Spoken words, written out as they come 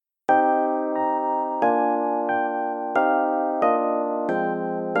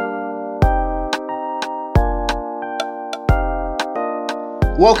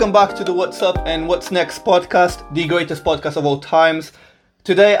Welcome back to the What's Up and What's Next podcast, the greatest podcast of all times.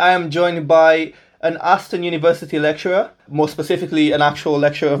 Today I am joined by an Aston University lecturer, more specifically an actual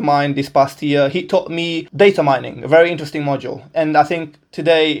lecturer of mine this past year. He taught me data mining, a very interesting module. And I think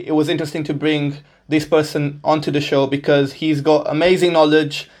today it was interesting to bring this person onto the show because he's got amazing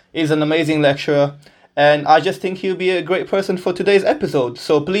knowledge, is an amazing lecturer, and I just think he'll be a great person for today's episode.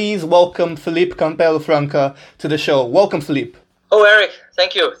 So please welcome Felipe Campelo Franca to the show. Welcome, Felipe. Oh, Eric,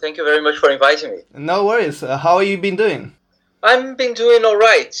 thank you. Thank you very much for inviting me. No worries. How have you been doing? I've been doing all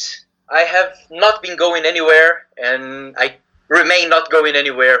right. I have not been going anywhere, and I remain not going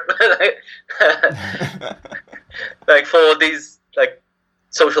anywhere. Like for these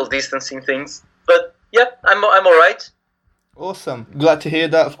social distancing things. But yeah, I'm all right. Awesome. Glad to hear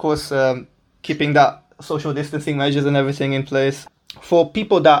that. Of course, keeping that social distancing measures and everything in place. For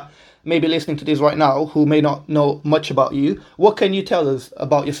people that may be listening to this right now who may not know much about you, what can you tell us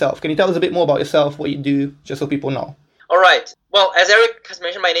about yourself? Can you tell us a bit more about yourself, what you do, just so people know? All right. Well, as Eric has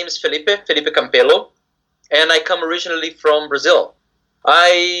mentioned, my name is Felipe Campelo, and I come originally from Brazil.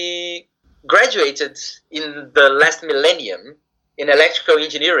 I graduated in the last millennium in electrical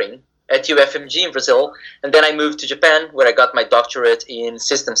engineering at UFMG in Brazil, and then I moved to Japan where I got my doctorate in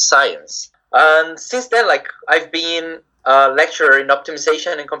systems science. And since then, I've been a lecturer in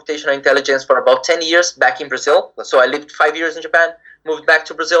optimization and computational intelligence for about 10 years back in Brazil. So I lived 5 years in Japan, moved back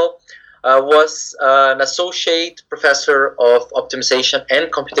to Brazil, was an associate professor of optimization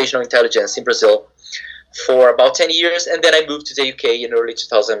and computational intelligence in Brazil for about 10 years, and then I moved to the UK in early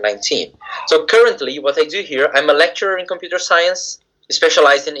 2019. So currently, what I do here, I'm a lecturer in computer science,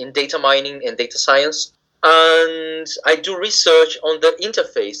 specializing in data mining and data science, and I do research on the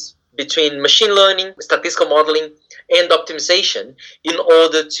interface between machine learning, statistical modeling, and optimization in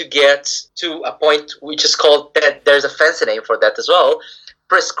order to get to a point which is called, that there's a fancy name for that as well,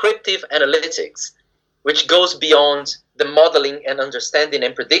 prescriptive analytics, which goes beyond the modeling and understanding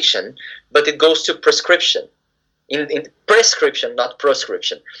and prediction, but it goes to prescription. In prescription, not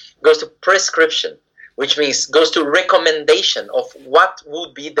proscription. It goes to prescription, which means goes to recommendation of what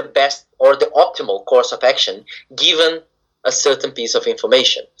would be the best or the optimal course of action given a certain piece of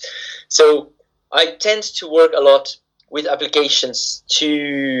information. So I tend to work a lot with applications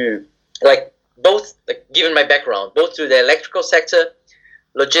to, given my background, both to the electrical sector,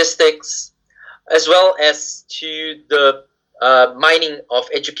 logistics, as well as to the mining of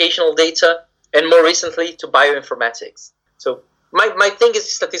educational data, and more recently to bioinformatics. So my thing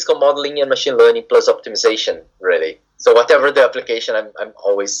is statistical modeling and machine learning plus optimization, really. So whatever the application, I'm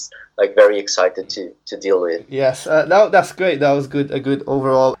always very excited to deal with. Yes, that's great. That was a good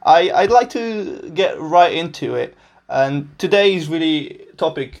overall. I'd like to get right into it. And today's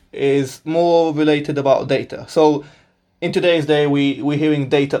topic is more related about data. So in today's day, we're hearing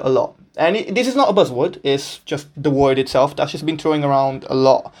data a lot. And this is not a buzzword, it's just the word itself that's just been throwing around a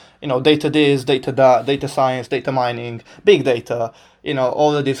lot. Data this, data that, data science, data mining, big data,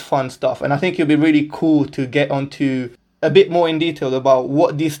 all of this fun stuff. And I think it'll be really cool to get onto a bit more in detail about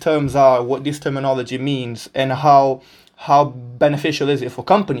what these terms are, what this terminology means, and how beneficial is it for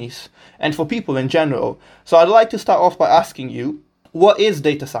companies and for people in general. So I'd like to start off by asking you, what is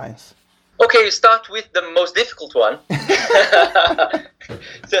data science? Okay, start with the most difficult one.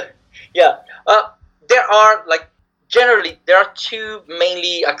 There are two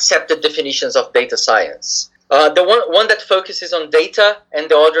mainly accepted definitions of data science. The one that focuses on data and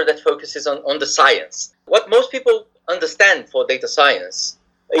the other that focuses on the science. What most people understand for data science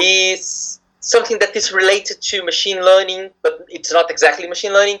is something that is related to machine learning, but it's not exactly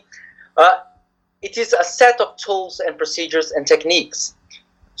machine learning. It is a set of tools and procedures and techniques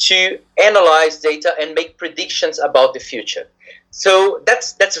to analyze data and make predictions about the future. So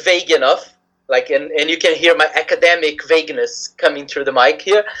that's vague enough, and you can hear my academic vagueness coming through the mic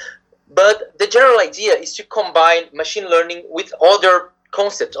here. But the general idea is to combine machine learning with other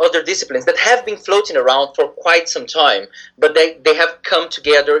concepts, other disciplines that have been floating around for quite some time, but they have come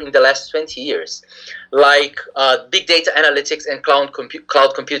together in the last 20 years, like big data analytics and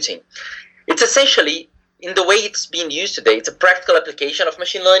cloud computing. It's essentially, in the way it's being used today, it's a practical application of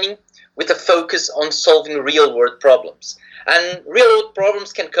machine learning with a focus on solving real-world problems. And real-world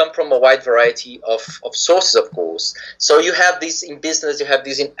problems can come from a wide variety of sources, of course. So you have these in business, you have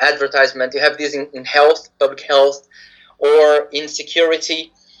these in advertisement, you have these in health, public health, or in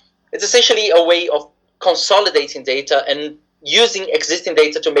security. It's essentially a way of consolidating data and using existing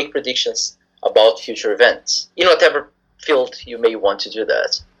data to make predictions about future events, in whatever field you may want to do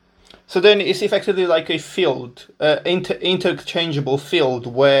that. So then it's effectively like a field, interchangeable field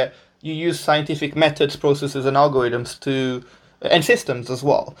where you use scientific methods, processes, and algorithms to and systems as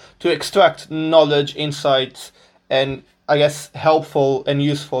well to extract knowledge, insights, and I guess helpful and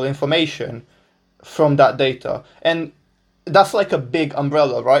useful information from that data. And that's like a big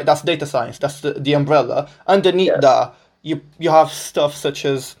umbrella, right? That's data science. That's the umbrella. Underneath that, you have stuff such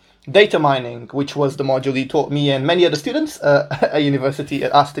as data mining, which was the module you taught me and many other students at university,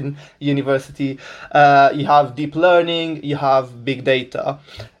 at Aston University. You have deep learning, you have big data.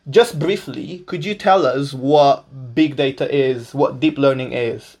 Just briefly, could you tell us what big data is, what deep learning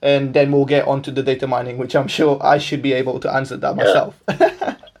is, and then we'll get onto the data mining, which I'm sure I should be able to answer that myself.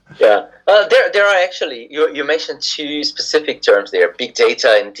 There are actually, you mentioned two specific terms there, big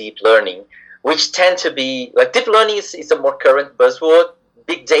data and deep learning, which tend to be, like deep learning is a more current buzzword.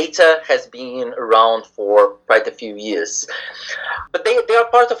 Big data has been around for quite a few years. But they are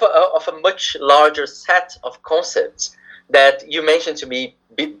part of a much larger set of concepts that you mentioned to me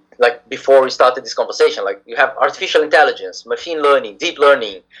like before we started this conversation. Like you have artificial intelligence, machine learning, deep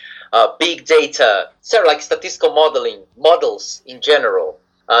learning, big data, like statistical modeling, models in general,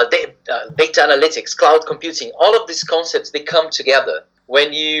 data analytics, cloud computing. All of these concepts, they come together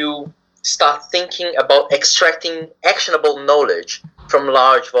when you start thinking about extracting actionable knowledge from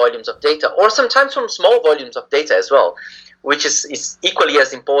large volumes of data, or sometimes from small volumes of data as well, which is equally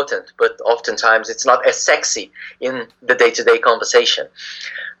as important, but oftentimes it's not as sexy in the day-to-day conversation.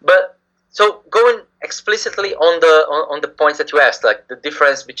 But so going explicitly on the points that you asked, like the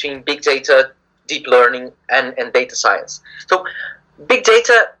difference between big data, deep learning, and data science. So big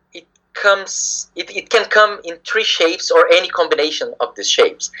data, it can come in three shapes or any combination of these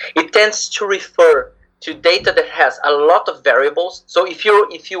shapes. It tends to refer to data that has a lot of variables. So if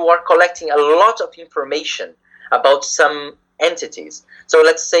you are collecting a lot of information about some entities, so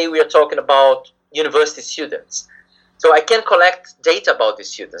let's say we are talking about university students. So I can collect data about these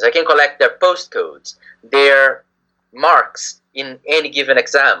students. I can collect their postcodes, their marks in any given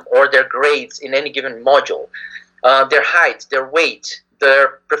exam, or their grades in any given module, their height, their weight,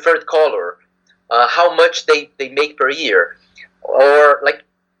 their preferred color, how much they make per year, or like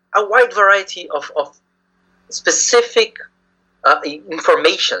a wide variety of specific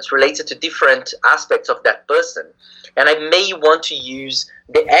informations related to different aspects of that person. And I may want to use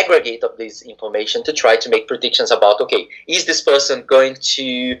the aggregate of this information to try to make predictions about, okay, is this person going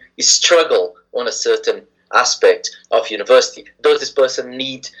to struggle on a certain aspect of university? Does this person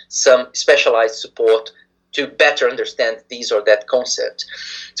need some specialized support to better understand this or that concept?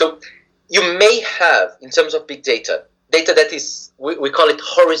 So you may have, in terms of big data that is, we call it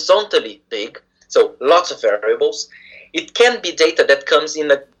horizontally big, so lots of variables. It can be data that comes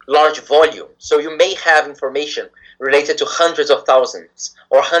in a large volume. So you may have information related to hundreds of thousands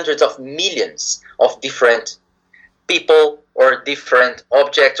or hundreds of millions of different people or different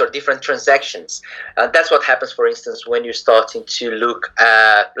objects or different transactions. That's what happens, for instance, when you're starting to look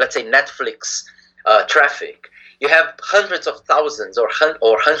at, let's say, Netflix traffic. You have hundreds of thousands or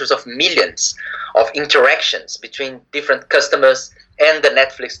hundreds of millions of interactions between different customers and the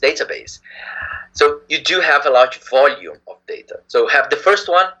Netflix database. So you do have a large volume of data. So have the first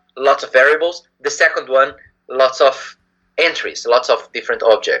one, lots of variables. The second one, lots of entries, lots of different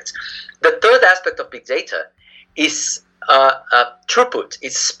objects. The third aspect of big data is throughput,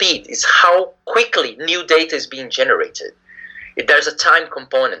 is speed, is how quickly new data is being generated. There's a time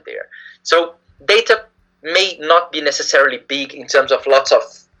component there. So data may not be necessarily big in terms of lots of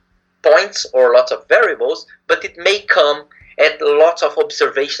points or lots of variables, but it may come at lots of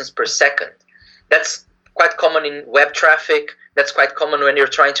observations per second. That's quite common in web traffic. That's quite common when you're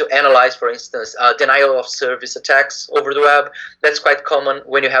trying to analyze, for instance, denial of service attacks over the web. That's quite common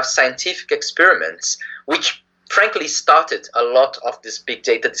when you have scientific experiments, which frankly started a lot of this big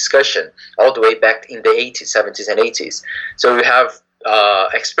data discussion all the way back in the 80s, 70s, and 80s. So you have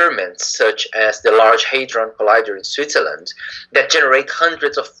experiments such as the Large Hadron Collider in Switzerland that generate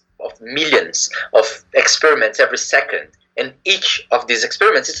hundreds of millions of experiments every second. And each of these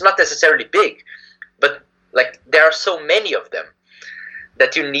experiments, it's not necessarily big, but like there are so many of them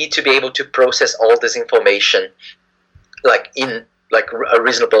that you need to be able to process all this information like in like a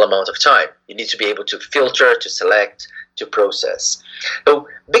reasonable amount of time. You need to be able to filter, to select, to process. So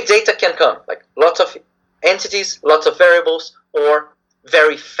big data can come like lots of entities, lots of variables, or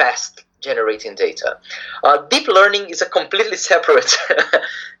very fast generating data. Deep learning is a completely separate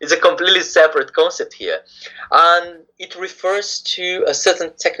concept here, and it refers to a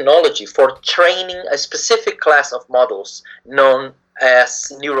certain technology for training a specific class of models known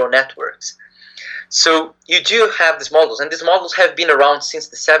as neural networks. So you do have these models, and these models have been around since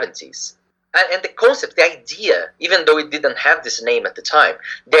the 70s. and the concept, the idea, even though it didn't have this name at the time,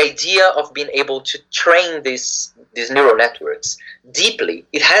 the idea of being able to train these neural networks deeply,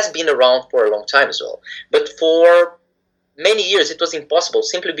 it has been around for a long time as well. But for many years, it was impossible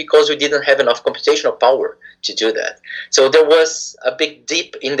simply because we didn't have enough computational power to do that. So there was a big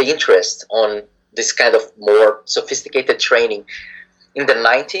dip in the interest on this kind of more sophisticated training in the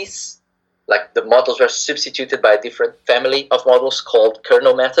 90s. Like the models were substituted by a different family of models called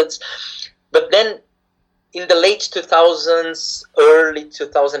kernel methods. But then in the late 2000s, early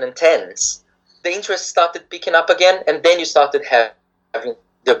 2010s, the interest started picking up again, and then you started having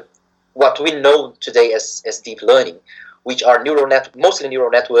what we know today as deep learning, which are mostly neural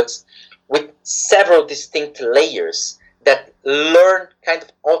networks with several distinct layers that learn kind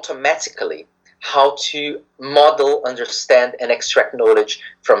of automatically how to model, understand, and extract knowledge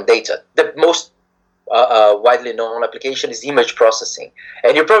from data. The most widely known application is image processing,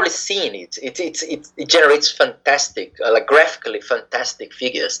 and you're probably seeing it. It generates fantastic, like graphically fantastic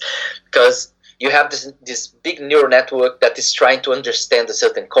figures, because you have this big neural network that is trying to understand a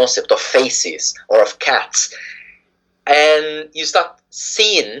certain concept of faces or of cats, and you start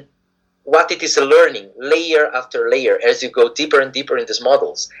seeing what it is learning layer after layer as you go deeper and deeper in these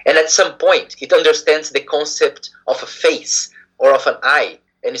models. And at some point, it understands the concept of a face or of an eye,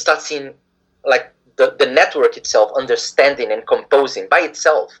 and you start seeing like the network itself understanding and composing by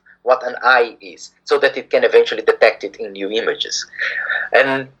itself what an eye is, so that it can eventually detect it in new images.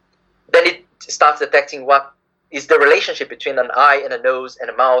 And then it starts detecting what is the relationship between an eye and a nose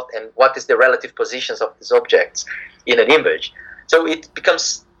and a mouth, and what is the relative positions of these objects in an image. So it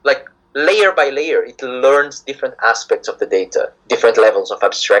becomes like layer by layer, it learns different aspects of the data, different levels of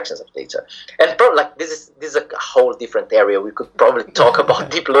abstractions of data. And probably like this is a whole different area. We could probably talk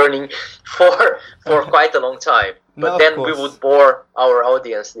about deep learning for quite a long time. But then we would bore our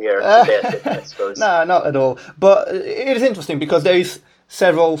audience there to death, I suppose. No, not at all. But it is interesting because there is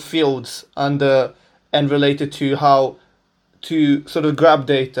several fields under and related to how to sort of grab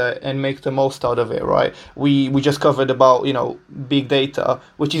data and make the most out of it, right? We just covered about, big data,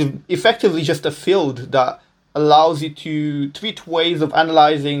 which is effectively just a field that allows you to treat ways of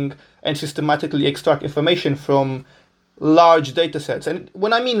analyzing and systematically extract information from large data sets. And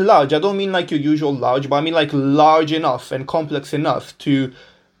when I mean large, I don't mean like your usual large, but I mean like large enough and complex enough to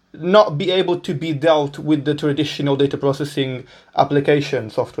not be able to be dealt with the traditional data processing application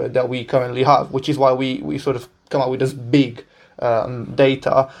software that we currently have, which is why we sort of come up with this big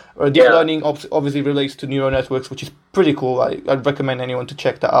data. Deep learning obviously relates to neural networks, which is pretty cool. I'd recommend anyone to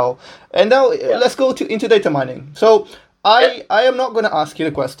check that out. And now let's go into data mining. So I am not going to ask you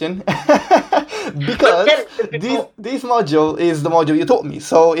the question because this module is the module you taught me.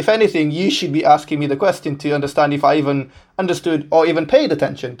 So if anything, you should be asking me the question to understand if I even understood or even paid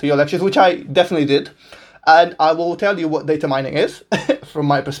attention to your lectures, which I definitely did. And I will tell you what data mining is from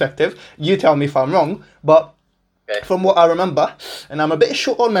my perspective. You tell me if I'm wrong, but from what I remember, and I'm a bit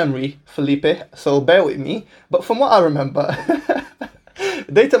short on memory, Felipe, so bear with me, but from what I remember,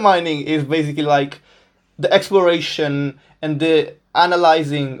 data mining is basically like the exploration and the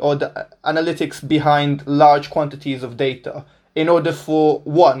analyzing or the analytics behind large quantities of data in order for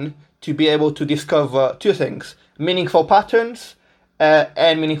one to be able to discover two things: meaningful patterns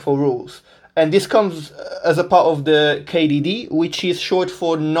and meaningful rules. And this comes as a part of the KDD, which is short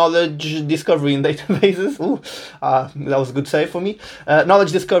for knowledge discovery in databases. That was a good save for me.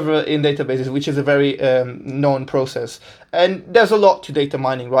 Knowledge discovery in databases, which is a very known process. And there's a lot to data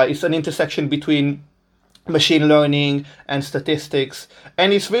mining, right? It's an intersection between machine learning and statistics,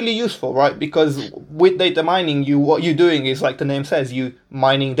 and it's really useful, right? Because with data mining, what you're doing is, like the name says, you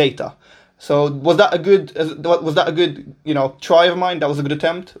mining data. So was that a good try of mine? That was a good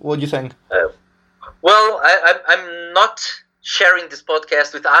attempt. What do you think? Well, I'm not sharing this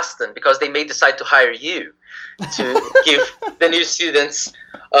podcast with Aston because they may decide to hire you to give the new students,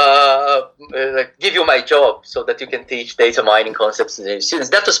 give you my job so that you can teach data mining concepts to the new students.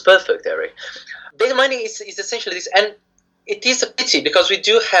 That was perfect, Eric. Data mining is essentially this, and it is a pity because we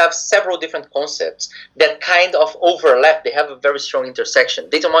do have several different concepts that kind of overlap. They have a very strong intersection.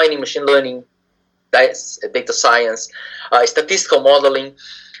 Data mining, machine learning, data science, statistical modeling.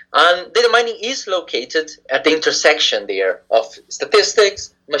 And data mining is located at the intersection there of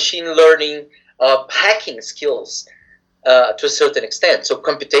statistics, machine learning, hacking skills to a certain extent. So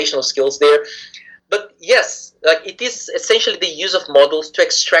computational skills there. But yes, like it is essentially the use of models to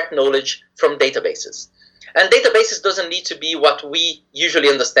extract knowledge from databases. And databases doesn't need to be what we usually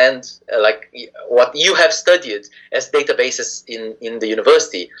understand, like what you have studied as databases in the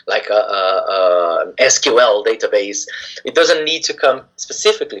university, like a SQL database. It doesn't need to come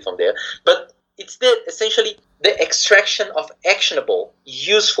specifically from there, but it's essentially the extraction of actionable,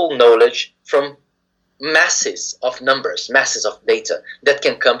 useful knowledge from masses of numbers, masses of data that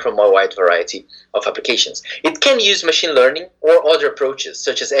can come from a wide variety of applications. It can use machine learning or other approaches,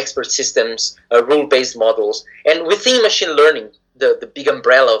 such as expert systems, rule-based models, and within machine learning, the big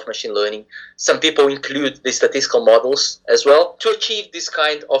umbrella of machine learning, some people include the statistical models as well, to achieve this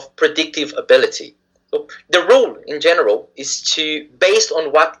kind of predictive ability. So the rule, in general, is to, based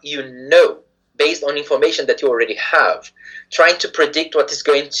on what you know, based on information that you already have, trying to predict what is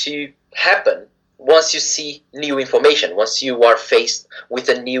going to happen once you see new information, once you are faced with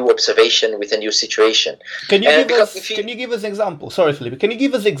a new observation, with a new situation. Can you give us examples? Sorry, Felipe. Can you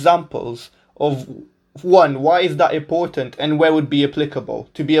give us examples of, one, why is that important and where would be applicable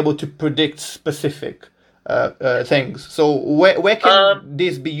to be able to predict specific things? So where can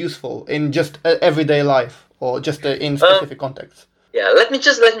this be useful in just everyday life or just in specific contexts? Yeah, let me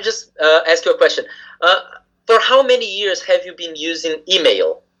just ask you a question. For how many years have you been using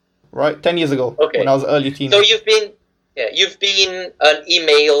email? Right, 10 years ago, when I was early teen. So you've been an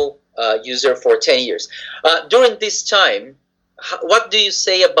email user for 10 years. During this time, what do you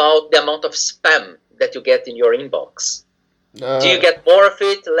say about the amount of spam that you get in your inbox? Do you get more of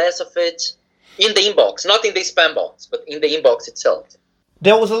it, less of it? In the inbox, not in the spam box, but in the inbox itself.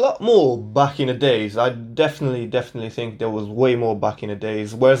 There was a lot more back in the days. I definitely think there was way more back in the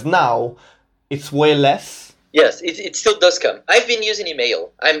days, whereas now it's way less. Yes, it still does come. I've been using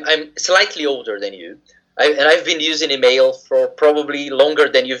email. I'm slightly older than you, and I've been using email for probably longer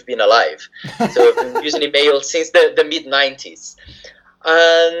than you've been alive. So I've been using email since the mid-90s.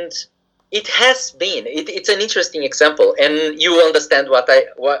 And it has been. It's an interesting example, and you will understand why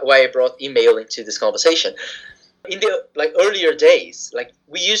I brought email into this conversation. In the earlier days,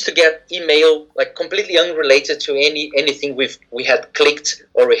 we used to get email completely unrelated to anything we had clicked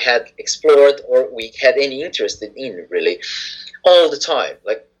or we had explored or we had any interest in, really, all the time.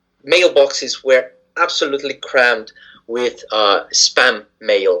 Mailboxes were absolutely crammed with spam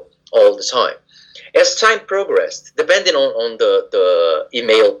mail all the time. As time progressed, depending on the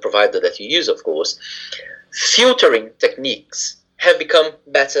email provider that you use, of course, filtering techniques have become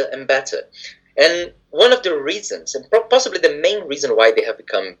better and better. And one of the reasons, and possibly the main reason why they have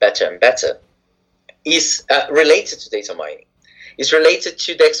become better and better, is related to data mining. It's related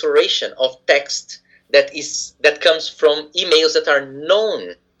to the exploration of text that comes from emails that are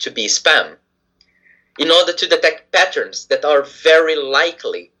known to be spam, in order to detect patterns that are very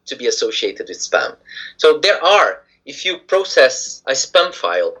likely to be associated with spam. So if you process a spam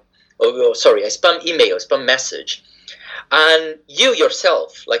file, a spam email, a spam message, and you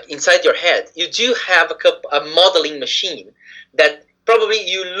yourself, inside your head, you do have a modeling machine that probably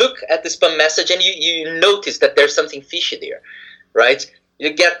you look at the spam message and you notice that there's something fishy there, right?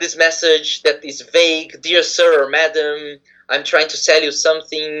 You get this message that is vague: "Dear sir or madam, I'm trying to sell you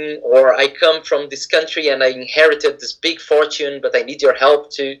something," or "I come from this country and I inherited this big fortune, but I need your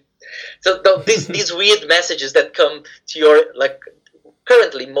help to..." So these weird messages that come to your,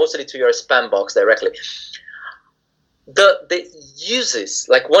 currently mostly to your spam box directly. The uses,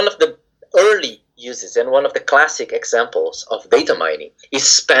 one of the early uses and one of the classic examples of data mining is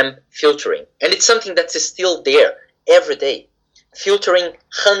spam filtering. And it's something that is still there every day, filtering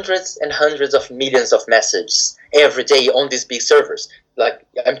hundreds and hundreds of millions of messages every day on these big servers.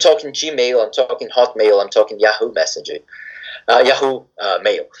 I'm talking Gmail, I'm talking Hotmail, I'm talking Yahoo Messenger, Yahoo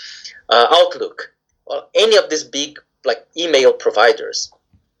Mail, Outlook, any of these big email providers.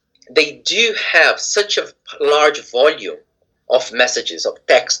 They do have such a large volume of messages, of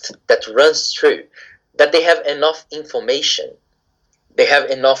text that runs through, that they have enough information, they have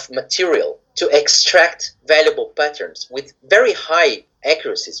enough material to extract valuable patterns with very high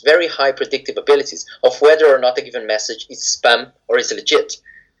accuracies, very high predictive abilities of whether or not a given message is spam or is legit.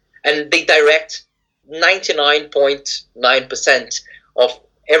 And they direct 99.9% of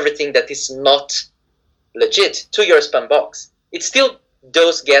everything that is not legit to your spam box. It still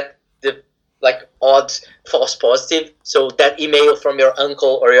does get the odd false positive, so that email from your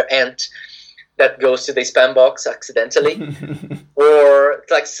uncle or your aunt that goes to the spam box accidentally, or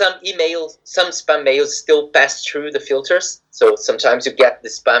some spam mails still pass through the filters, so sometimes you get the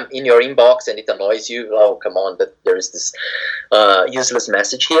spam in your inbox and it annoys you. Oh, come on, that there is this useless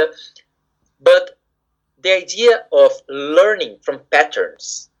message here. But the idea of learning from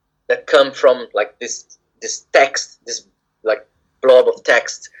patterns that come from this text, this blob of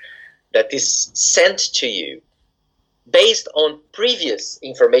text that is sent to you based on previous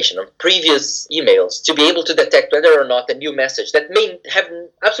information, on previous emails, to be able to detect whether or not a new message that may have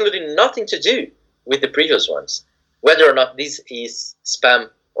absolutely nothing to do with the previous ones, whether or not this is spam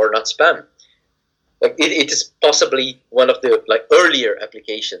or not spam. Like it is possibly one of the earlier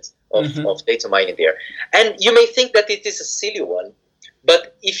applications of data mining there. And you may think that it is a silly one,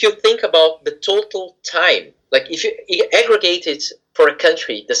 but if you think about the total time, like if you aggregate it for a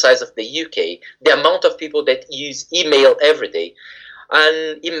country the size of the UK, the amount of people that use email every day,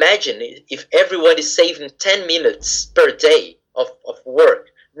 and imagine if everyone is saving 10 minutes per day of work,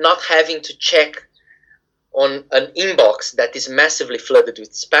 not having to check on an inbox that is massively flooded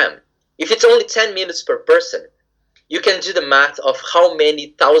with spam. If it's only 10 minutes per person, you can do the math of how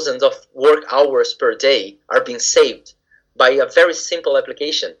many thousands of work hours per day are being saved by a very simple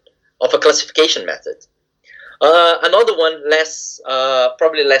application of a classification method. Another one,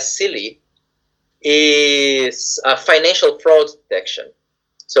 probably less silly, is financial fraud detection.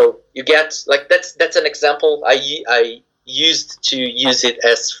 So you get that's an example I used to use it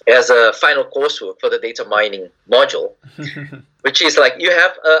as a final coursework for the data mining module, which is like you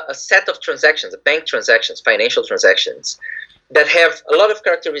have a set of transactions, bank transactions, financial transactions, that have a lot of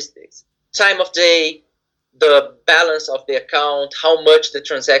characteristics: time of day, the balance of the account, how much the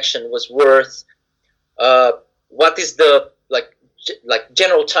transaction was worth, what is the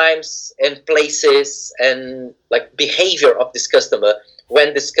general times and places and behavior of this customer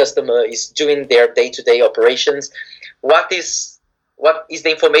when this customer is doing their day-to-day operations. What is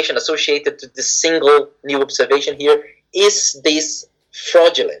the information associated to this single new observation here? Is this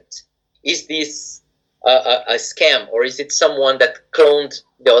fraudulent? Is this a scam, or is it someone that cloned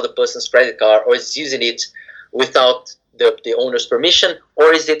the other person's credit card, or is using it without the owner's permission,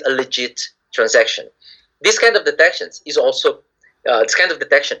 or is it a legit transaction? This kind of detection is also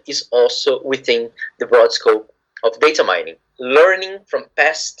within the broad scope of data mining, learning from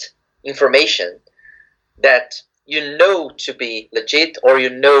past information that you know to be legit or you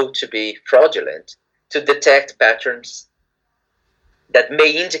know to be fraudulent, to detect patterns that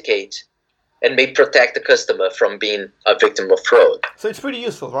may indicate and may protect the customer from being a victim of fraud. So it's pretty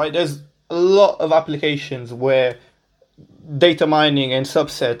useful, right? There's a lot of applications where data mining and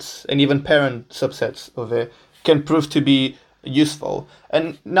subsets and even parent subsets of it can prove to be useful.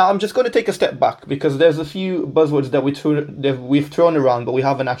 And now I'm just going to take a step back, because there's a few buzzwords that we've thrown around, but we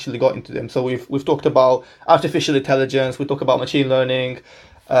haven't actually got into them. So we've talked about artificial intelligence, we talk about machine learning,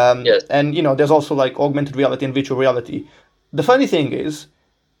 yes. And there's also augmented reality and virtual reality. The funny thing is,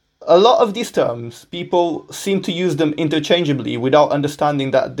 a lot of these terms, people seem to use them interchangeably without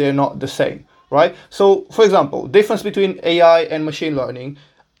understanding that they're not the same, right? So, for example, difference between AI and machine learning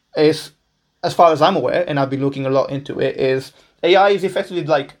is, as far as I'm aware, and I've been looking a lot into it, is AI is effectively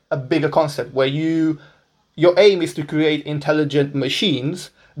a bigger concept where your aim is to create intelligent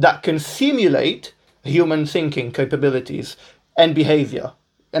machines that can simulate human thinking capabilities and behavior.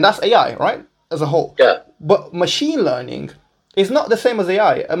 And that's AI, right? As a whole. Yeah. But machine learning is not the same as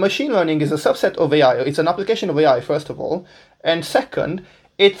AI. A machine learning is a subset of AI. It's an application of AI, first of all. And second,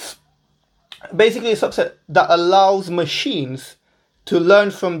 it's basically a subset that allows machines to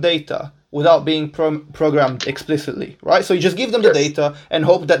learn from data without being programmed explicitly, right? So you just give them the data and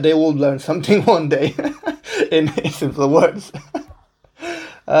hope that they will learn something one day, in simpler words.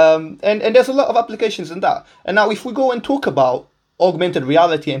 And there's a lot of applications in that. And now if we go and talk about augmented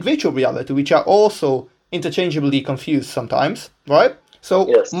reality and virtual reality, which are also interchangeably confused sometimes, right? So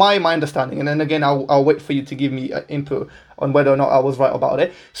my understanding, and then again, I'll wait for you to give me input on whether or not I was right about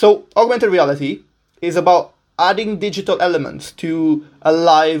it. So augmented reality is about adding digital elements to a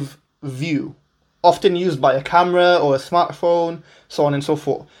live view, often used by a camera or a smartphone, so on and so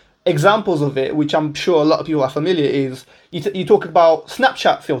forth. Examples of it, which I'm sure a lot of people are familiar, is you talk about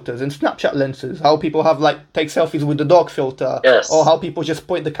Snapchat filters and Snapchat lenses, how people have take selfies with the dog filter, or how people just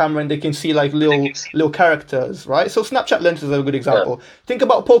point the camera and they can see little characters, right? So Snapchat lenses are a good example. Yeah. Think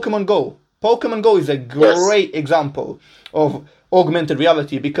about Pokemon Go. Pokemon Go is a great example of augmented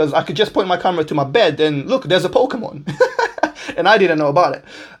reality, because I could just point my camera to my bed and look, there's a Pokemon. And I didn't know about it.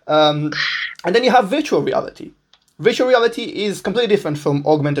 And then you have virtual reality. Virtual reality is completely different from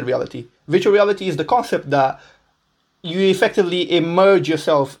augmented reality. Virtual reality is the concept that you effectively immerse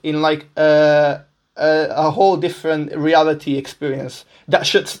yourself in a whole different reality experience that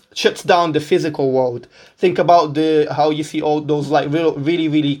shuts down the physical world. Think about how you see all those really,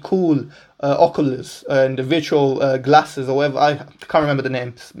 really cool Oculus and the virtual glasses or whatever. I can't remember the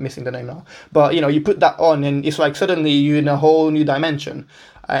name, missing the name now. But you put that on and it's suddenly you're in a whole new dimension,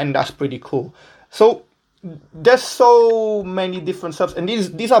 and that's pretty cool. So there's so many different subs, and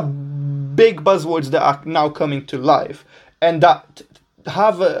these are big buzzwords that are now coming to life and that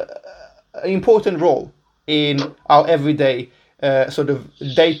have an important role in our everyday sort of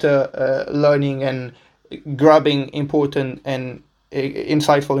data learning and grabbing important and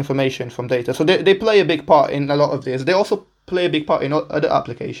insightful information from data. So they play a big part in a lot of this. They also play a big part in other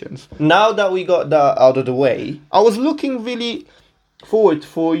applications. Now that we got that out of the way, I was looking really forward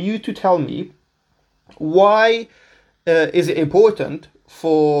for you to tell me why is it important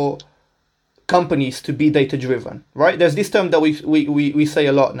for companies to be data driven, right? There's this term that we say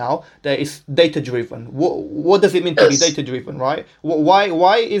a lot now, that is data driven. What does it mean to be data driven, right?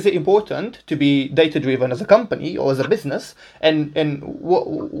 Why is it important to be data driven as a company or as a business? And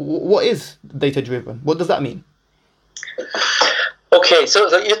what is data driven? What does that mean? Okay, so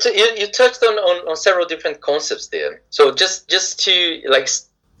you touched on several different concepts there. So just to like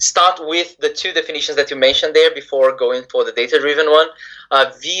start with the two definitions that you mentioned there before going for the data-driven one,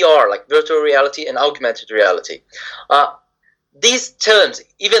 VR, like virtual reality, and augmented reality. These terms,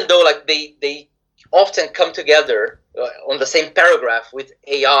 even though like they often come together on the same paragraph with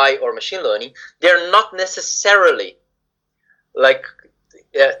AI or machine learning, they're not necessarily like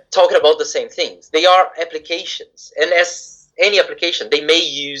talking about the same things. They are applications, and as any application, they may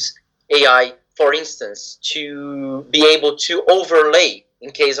use AI, for instance, to be able to overlay,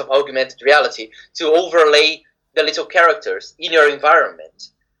 in case of augmented reality, to overlay the little characters in your environment,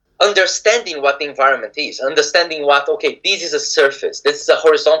 understanding what the environment is, understanding what, okay, this is a surface, this is a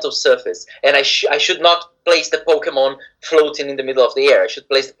horizontal surface, and I should not place the Pokemon floating in the middle of the air. I should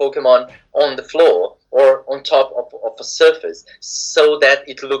place the Pokemon on the floor or on top of a surface so that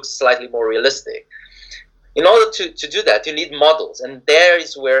it looks slightly more realistic. In order to do that, you need models, and there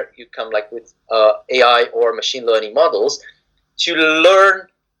is where you come like with AI or machine learning models to learn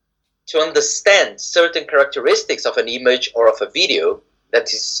to understand certain characteristics of an image or of a video,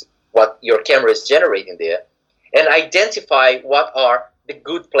 that is what your camera is generating there, and identify what are the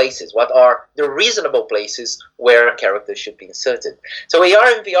good places, what are the reasonable places where a character should be inserted. So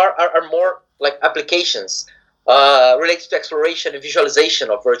AR and VR are more like applications related to exploration and visualization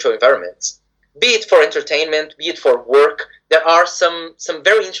of virtual environments. Be it for entertainment, be it for work, there are some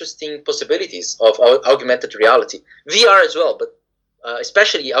very interesting possibilities of augmented reality. VR as well, but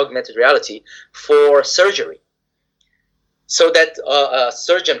especially augmented reality for surgery. So that a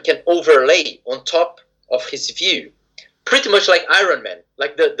surgeon can overlay on top of his view, pretty much like Iron Man,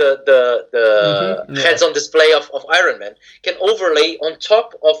 like the heads on display of Iron Man, can overlay on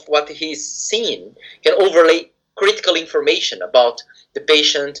top of what he's seen, can overlay critical information about the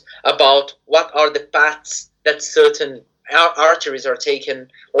patient, about what are the paths that certain arteries are taken,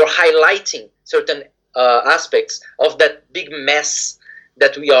 or highlighting certain aspects of that big mess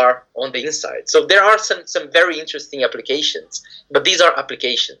that we are on the inside. So there are some very interesting applications, but these are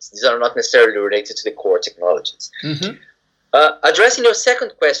applications. These are not necessarily related to the core technologies. Addressing your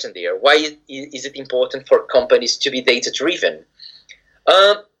second question there, why is it important for companies to be data-driven?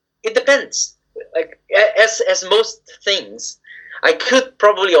 It depends. Like as most things, I could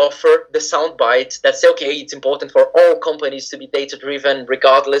probably offer the soundbite that say, okay, it's important for all companies to be data-driven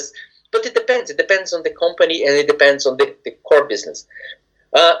regardless, but it depends. It depends on the company, and it depends on the core business.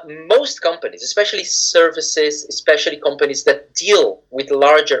 Most companies, especially services, especially companies that deal with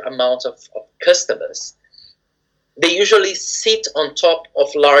larger amounts of customers, they usually sit on top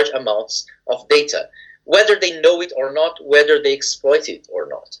of large amounts of data, whether they know it or not, whether they exploit it or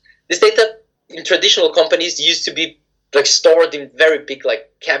not. This data in traditional companies used to be like stored in very big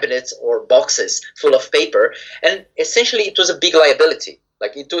like cabinets or boxes full of paper, and essentially it was a big liability.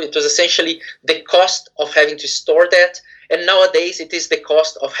 Like it was essentially the cost of having to store that, and nowadays it is the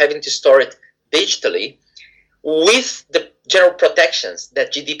cost of having to store it digitally with the general protections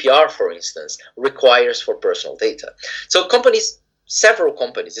that GDPR, for instance, requires for personal data. So companies, several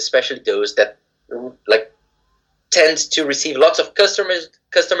companies, especially those that like tend to receive lots of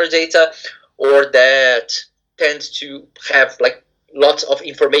customer data, or that tend to have like lots of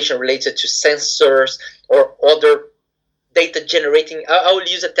information related to sensors or other data generating, I will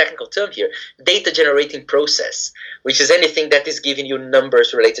use a technical term here, data generating process, which is anything that is giving you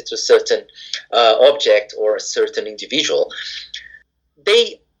numbers related to a certain object or a certain individual.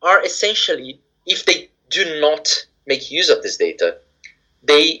 They are essentially, if they do not make use of this data,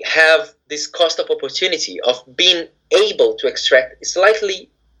 they have this cost of opportunity of being able to extract slightly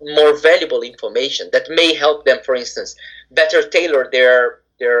more valuable information that may help them, for instance, better tailor their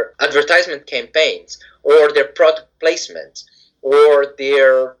advertisement campaigns, or their product placement, or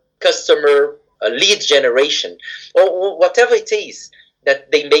their customer lead generation, or whatever it is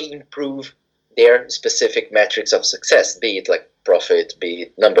that they may improve their specific metrics of success, be it like profit, be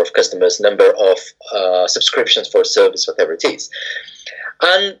it number of customers, number of subscriptions for service, whatever it is.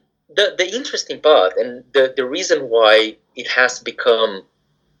 And the interesting part, and the reason why it has become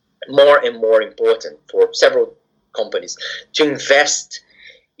more and more important for several companies to invest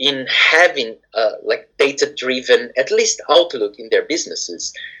in having like data-driven, at least outlook in their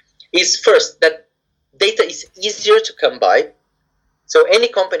businesses, is first that data is easier to come by. So any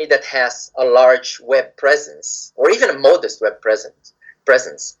company that has a large web presence, or even a modest web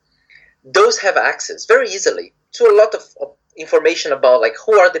presence, those have access very easily to a lot of information about like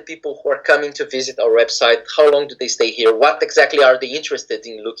who are the people who are coming to visit our website, how long do they stay here, what exactly are they interested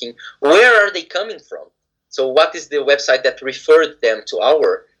in looking, where are they coming from? So what is the website that referred them to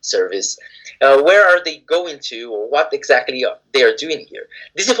our service? Where are they going to, or what exactly they are doing here?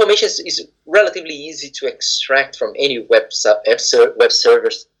 This information is relatively easy to extract from any web service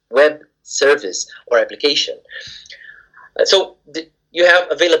or application. So you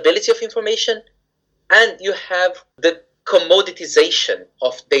have availability of information, and you have the commoditization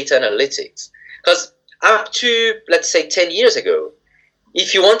of data analytics. Because up to, let's say, 10 years ago,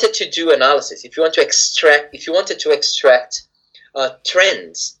 if you wanted to do analysis, if you wanted to extract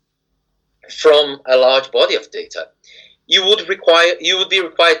trends from a large body of data, you would be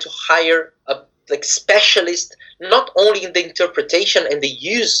required to hire a specialist, not only in the interpretation and the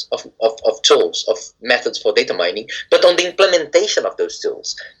use of tools, of methods for data mining, but on the implementation of those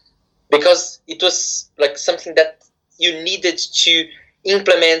tools, because it was like something that you needed to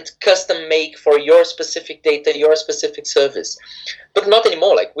implement, custom make for your specific data, your specific service. But not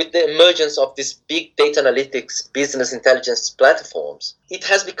anymore. Like with the emergence of these big data analytics, business intelligence platforms, it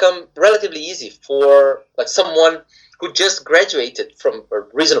has become relatively easy for like someone who just graduated from a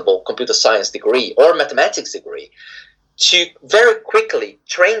reasonable computer science degree or mathematics degree to very quickly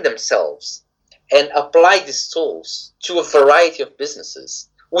train themselves and apply these tools to a variety of businesses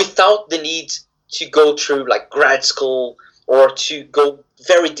without the need to go through like grad school or to go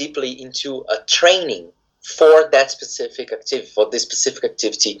very deeply into a training for that specific activity, for this specific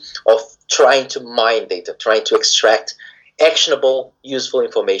activity of trying to mine data, trying to extract actionable, useful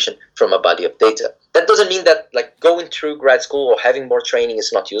information from a body of data. That doesn't mean that like going through grad school or having more training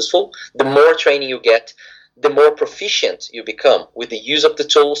is not useful. The more training you get, the more proficient you become with the use of the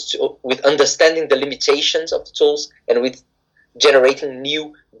tools, with understanding the limitations of the tools, and with generating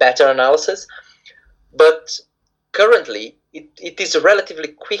new, better analysis. But currently, it is relatively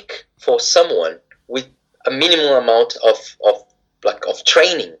quick for someone with a minimal amount of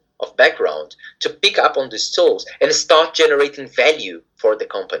training, of background, to pick up on these tools and start generating value for the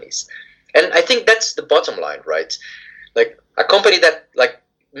companies. And I think that's the bottom line, right? Like a company that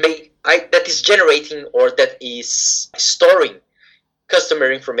that is generating or that is storing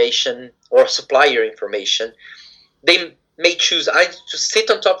customer information or supplier information, they may choose either to sit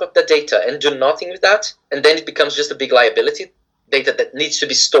on top of the data and do nothing with that, and then it becomes just a big liability, data that needs to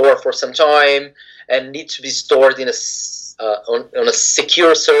be stored for some time and needs to be stored in on a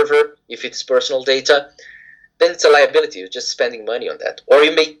secure server if it's personal data. Then it's a liability. You're just spending money on that. Or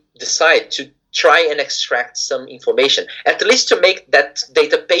you may decide to try and extract some information, at least to make that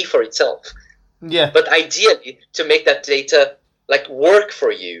data pay for itself. Yeah. But ideally, to make that data like work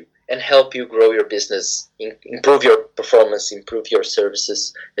for you and help you grow your business, improve your performance, improve your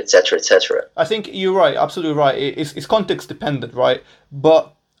services, etc., etc. I think you're right, absolutely right. It's context dependent, right?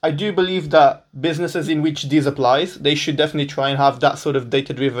 But I do believe that businesses in which this applies, they should definitely try and have that sort of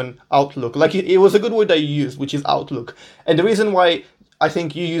data-driven outlook. Like it was a good word that you used, which is outlook. And the reason why I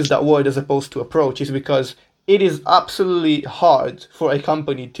think you use that word as opposed to approach is because it is absolutely hard for a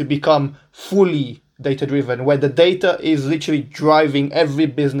company to become fully data-driven, where the data is literally driving every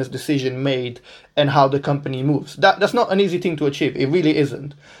business decision made and how the company moves. That's not an easy thing to achieve. It really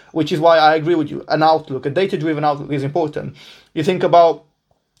isn't, which is why I agree with you. An outlook, a data-driven outlook is important. You think about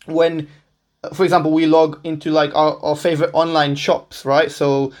when, for example, we log into like our favorite online shops, right?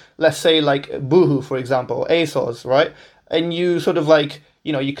 So let's say like Boohoo, for example, ASOS, right? And you sort of like,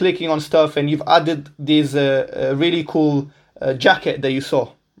 you know, you're clicking on stuff and you've added this really cool jacket that you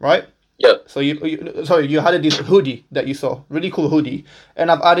saw, right? Yeah. So you had this hoodie that you saw, really cool hoodie, and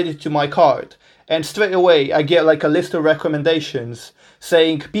I've added it to my cart. And straight away, I get like a list of recommendations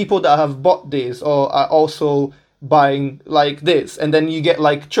saying people that have bought this or are also buying like this, and then you get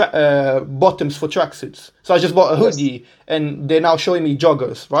like bottoms for tracksuits. So I just bought a hoodie, and they're now showing me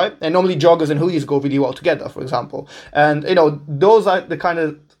joggers, right? And normally joggers and hoodies go really well together, for example. And you know, those are the kind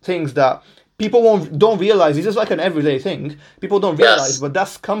of things that people don't realize. It's just like an everyday thing. People don't realize, but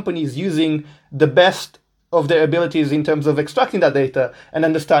that's companies using the best of their abilities in terms of extracting that data and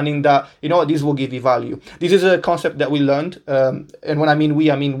understanding that, this will give you value. This is a concept that we learned, and when I mean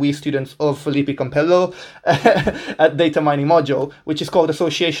we students of Felipe Campello at Data Mining Module, which is called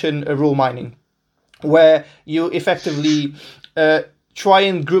association rule mining, where you effectively try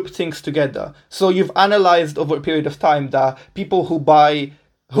and group things together. So you've analyzed over a period of time that people who buy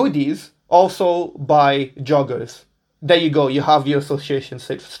hoodies also buy joggers. There you go. You have your association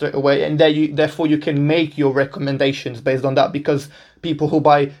straight away, and therefore you can make your recommendations based on that, because people who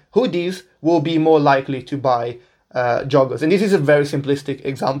buy hoodies will be more likely to buy joggers. And this is a very simplistic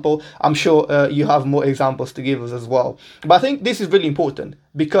example. I'm sure you have more examples to give us as well. But I think this is really important,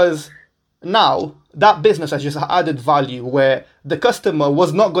 because now that business has just added value where the customer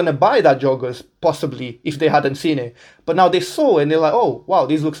was not going to buy that joggers possibly if they hadn't seen it, but now they saw it and they're like, oh wow,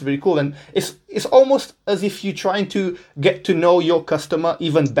 this looks really cool. And it's almost as if you're trying to get to know your customer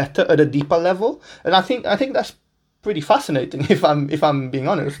even better at a deeper level. And I think that's pretty fascinating, if I'm being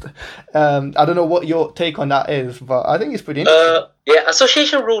honest. I don't know what your take on that is, but I think it's pretty interesting. Yeah,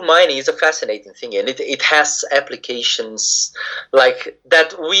 association rule mining is a fascinating thing, and it has applications like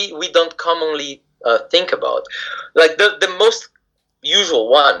that we don't commonly think about. Like the most usual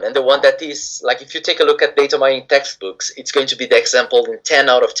one, and the one that is, like, if you take a look at data mining textbooks, it's going to be the example in 10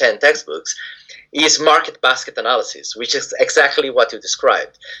 out of 10 textbooks, is market basket analysis, which is exactly what you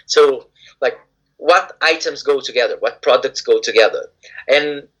described. So, like, what items go together, what products go together,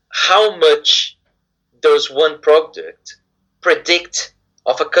 and how much does one product predict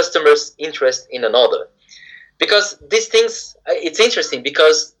of a customer's interest in another. Because these things, it's interesting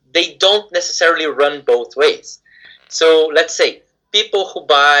because they don't necessarily run both ways. So let's say people who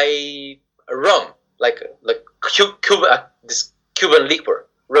buy rum, like Cuba, this Cuban liquor,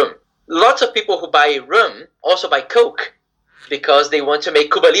 rum. Lots of people who buy rum also buy Coke, because they want to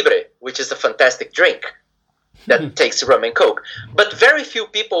make Cuba Libre, which is a fantastic drink that takes rum and Coke. But very few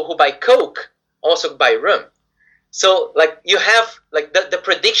people who buy Coke also buy rum. So, like, you have, like, the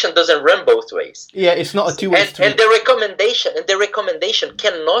prediction doesn't run both ways. Yeah, it's not a two-way street. And the recommendation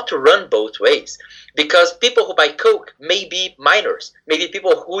cannot run both ways, because people who buy Coke may be minors, maybe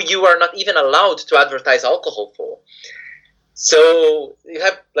people who you are not even allowed to advertise alcohol for. So you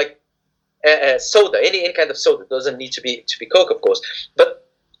have, like, soda, any kind of soda, doesn't need to be Coke, of course, but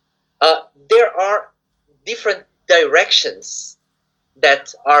there are different directions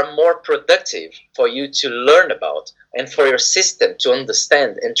that are more productive for you to learn about and for your system to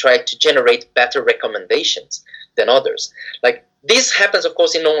understand and try to generate better recommendations than others. Like, this happens, of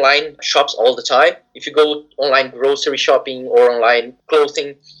course, in online shops all the time. If you go online grocery shopping or online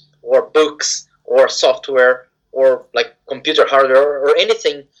clothing or books or software or, like, computer hardware or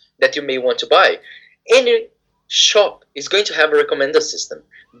anything that you may want to buy, any shop is going to have a recommender system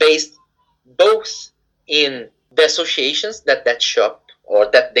based both in the associations that shop or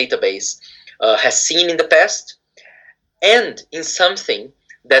that database has seen in the past, and in something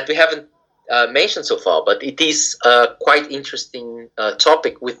that we haven't mentioned so far, but it is a quite interesting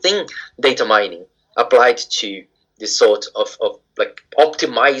topic within data mining applied to this sort of like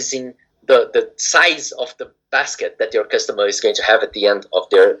optimizing the size of the basket that your customer is going to have at the end of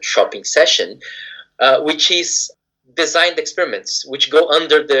their shopping session, which is designed experiments, which go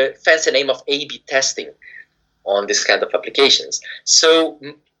under the fancy name of A/B testing on this kind of applications. So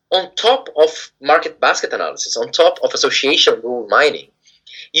on top of market basket analysis, on top of association rule mining,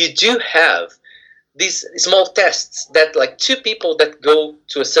 you do have these small tests that, like, two people that go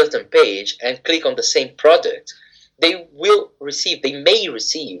to a certain page and click on the same product, they may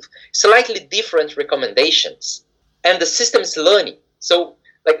receive slightly different recommendations. And the system is learning. So,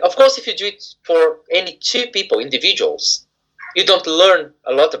 like, of course, if you do it for any two people, individuals, you don't learn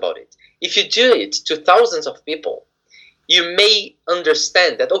a lot about it. If you do it to thousands of people, you may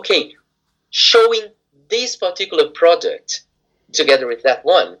understand that, okay, showing this particular product together with that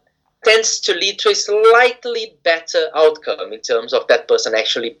one tends to lead to a slightly better outcome in terms of that person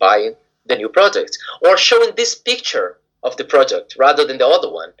actually buying the new product, or showing this picture of the product rather than the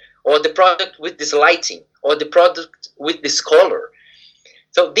other one, or the product with this lighting, or the product with this color.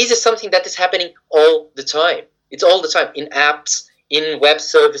 So this is something that is happening all the time. It's all the time in apps, in web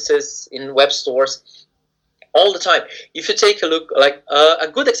services, in web stores, all the time. If you take a look, like a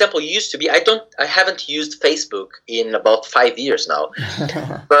good example used to be, I haven't used Facebook in about 5 years now,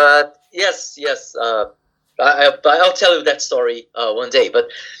 but yes, I'll tell you that story one day. But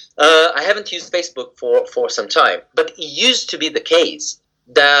I haven't used Facebook for some time. But it used to be the case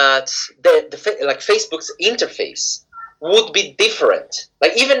that like Facebook's interface would be different.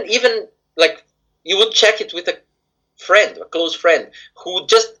 Like even like you would check it with a friend, a close friend, who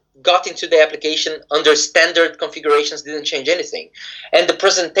just got into the application under standard configurations, didn't change anything. And the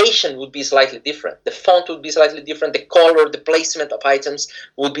presentation would be slightly different. The font would be slightly different. The color, the placement of items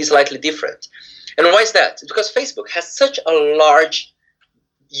would be slightly different. And why is that? It's because Facebook has such a large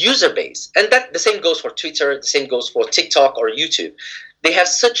user base. And that the same goes for Twitter, the same goes for TikTok or YouTube. They have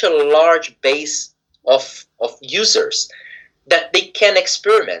such a large base of users that they can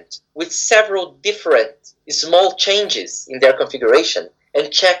experiment with several different small changes in their configuration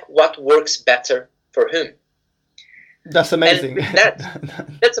and check what works better for whom. That's amazing.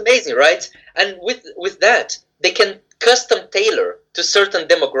 That's amazing, right? And with that, they can custom tailor to certain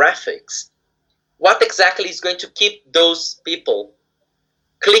demographics what exactly is going to keep those people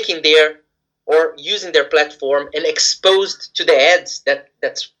clicking there or using their platform and exposed to the ads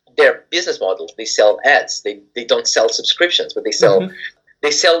that's their business model. They sell ads. They don't sell subscriptions, but they sell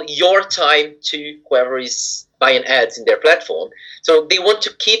they sell your time to whoever is buying ads in their platform. So they want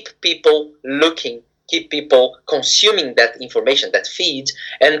to keep people looking, keep people consuming that information, that feed,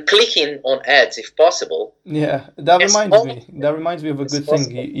 and clicking on ads if possible. Yeah, that reminds me of a good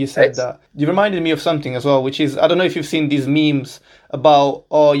thing you said, right? That you reminded me of something as well, which is, I don't know if you've seen these memes about,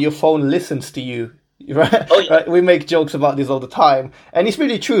 oh, your phone listens to you. Right? Oh, yeah. Right? We make jokes about this all the time, and it's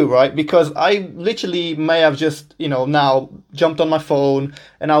really true, right? Because I literally may have just, now jumped on my phone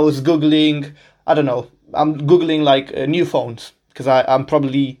and I was Googling, I don't know, I'm Googling like new phones because I'm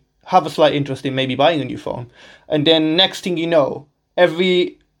probably have a slight interest in maybe buying a new phone. And then next thing you know,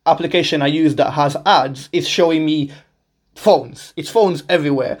 every application I use that has ads is showing me phones. It's phones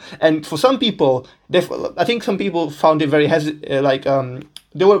everywhere. And for some people, I think some people found it very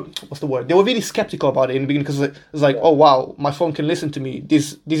they were, they were really skeptical about it in the beginning because it was like, oh wow, my phone can listen to me.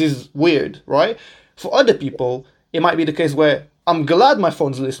 This is weird, right? For other people, it might be the case where I'm glad my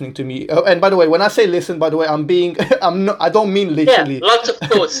phone's listening to me. And by the way, when I say listen, by the way, I don't mean literally. Yeah, lots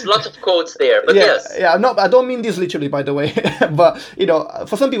of quotes there. But yes. Yeah, I don't mean this literally, by the way. But,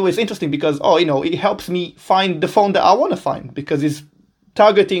 for some people it's interesting because, it helps me find the phone that I want to find because it's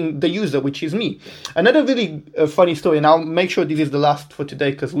targeting the user, which is me. Another really funny story, and I'll make sure this is the last for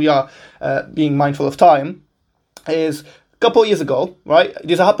today because we are being mindful of time, is a couple of years ago, right?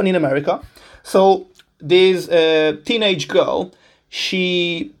 This happened in America. So there's a teenage girl,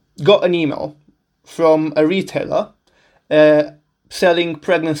 she got an email from a retailer selling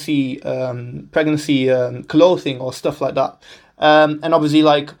pregnancy clothing or stuff like that. And obviously,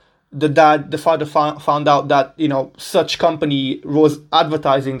 like, the father found out that, such company was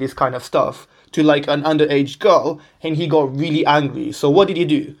advertising this kind of stuff to like an underage girl, and he got really angry. So what did he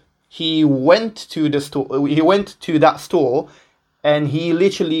do? He went to that store and he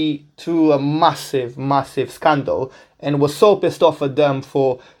literally threw a massive scandal and was so pissed off at them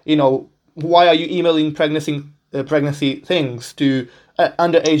for, why are you emailing pregnancy things to an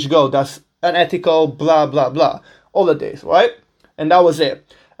underage girl? That's unethical, blah, blah, blah. All of this, right? And that was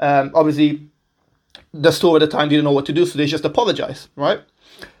it. Obviously, the store at the time didn't know what to do, so they just apologized, right?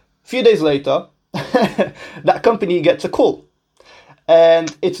 A few days later, that company gets a call.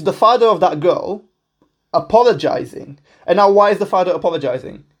 And it's the father of that girl apologizing. And now, why is the father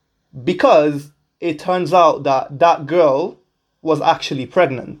apologizing? Because it turns out that girl was actually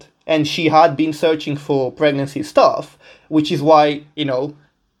pregnant. And she had been searching for pregnancy stuff, which is why,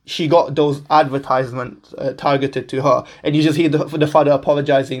 she got those advertisements targeted to her. And you just hear the father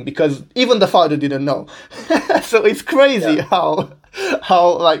apologizing because even the father didn't know. So it's crazy how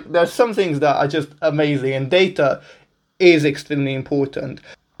like there's some things that are just amazing, and data is extremely important.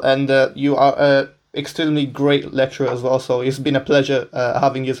 And you are an extremely great lecturer as well. So it's been a pleasure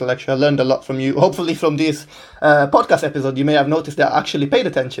having you as a lecturer. I learned a lot from you. Hopefully from this podcast episode, you may have noticed that I actually paid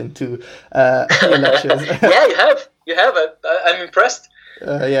attention to your lectures. Yeah, you have. I'm impressed.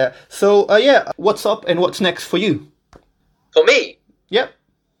 So, what's up and what's next for you? For me? Yep.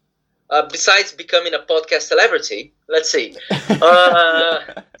 Besides becoming a podcast celebrity, let's see.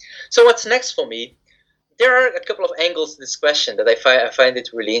 So what's next for me? There are a couple of angles to this question that I find it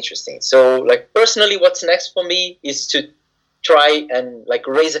really interesting. So, like, personally, what's next for me is to try and, like,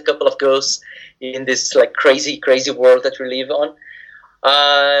 raise a couple of girls in this, like, crazy world that we live on.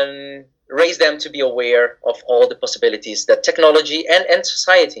 Raise them to be aware of all the possibilities that technology and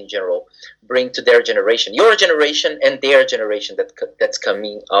society in general bring to their generation, your generation and their generation that's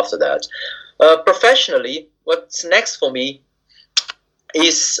coming after that. Professionally, what's next for me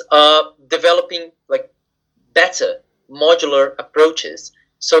is developing like better modular approaches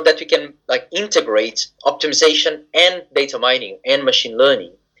so that we can like integrate optimization and data mining and machine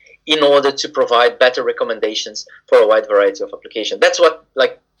learning in order to provide better recommendations for a wide variety of applications. That's what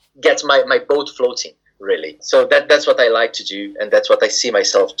like gets my boat floating. really. So that's what I like to do, and that's what I see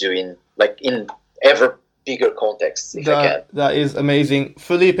myself doing, like in ever bigger contexts, if I can. That is amazing.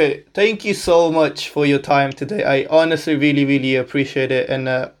 Felipe, thank you so much for your time today. I honestly really, really appreciate it. And,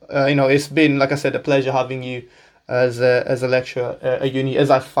 it's been, like I said, a pleasure having you as a lecturer at uni,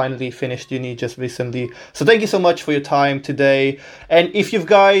 as I finally finished uni just recently. So thank you so much for your time today. And if you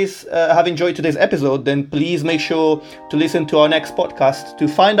guys have enjoyed today's episode, then please make sure to listen to our next podcast to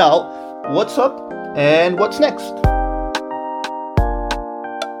find out what's up and what's next.